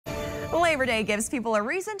Labor Day gives people a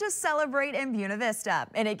reason to celebrate in Buena Vista,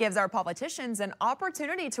 and it gives our politicians an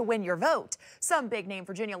opportunity to win your vote. Some big-name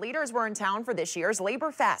Virginia leaders were in town for this year's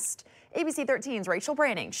Labor Fest. ABC 13's Rachel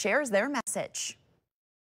Branning shares their message.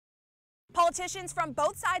 Politicians from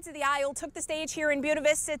both sides of the aisle took the stage here in Buena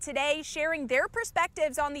Vista today, sharing their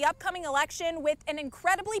perspectives on the upcoming election with an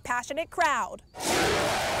incredibly passionate crowd.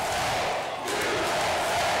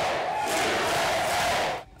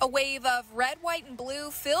 A wave of red, white, and blue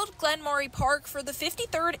filled Glenmorey Park for the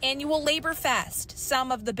 53rd annual Labor Fest.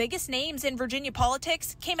 Some of the biggest names in Virginia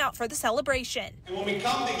politics came out for the celebration. And when we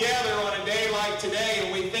come together on a day like today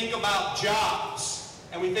and we think about jobs,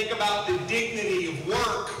 and we think about the dignity of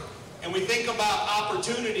work, and we think about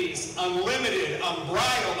opportunities, unlimited,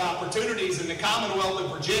 unbridled opportunities in the Commonwealth of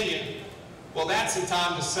Virginia, well, that's the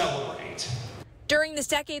time to celebrate. During this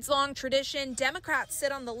decades-long tradition, Democrats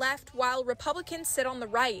sit on the left while Republicans sit on the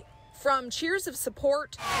right. From cheers of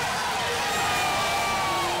support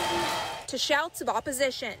to shouts of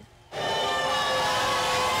opposition.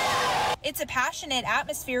 It's a passionate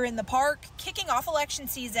atmosphere in the park, kicking off election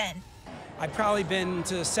season. I've probably been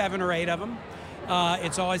to 7 or 8 of them.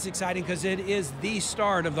 It's always exciting because it is the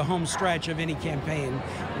start of the home stretch of any campaign.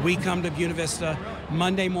 We come to Buena Vista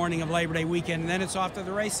Monday morning of Labor Day weekend, and then it's off to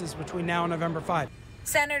the races between now and November 5.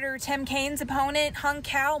 Senator Tim Kaine's opponent, Hung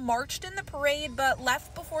Cao, marched in the parade but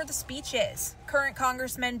left before the speeches. Current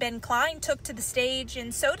Congressman Ben Cline took to the stage,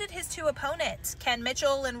 and so did his 2 opponents, Ken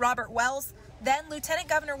Mitchell and Robert Wells. Then Lieutenant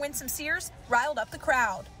Governor Winsome Sears riled up the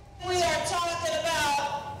crowd. We are talking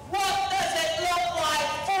about what does it look like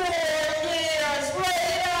 4 years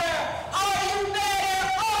later? Are you better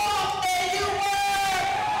off than you were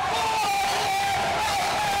 4 years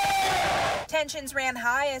later? Tensions ran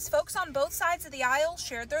high as folks on both sides of the aisle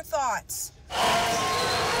shared their thoughts.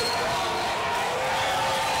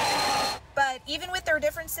 But even with their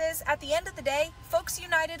differences, at the end of the day, folks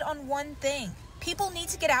united on one thing. People need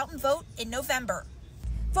to get out and vote in November.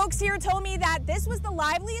 Folks here told me that this was the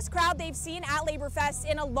liveliest crowd they've seen at Labor Fest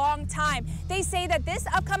in a long time. They say that this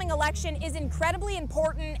upcoming election is incredibly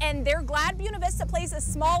important, and they're glad Buena Vista plays a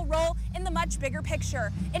small role in the much bigger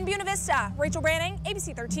picture. In Buena Vista, Rachel Branning,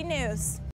 ABC 13 News.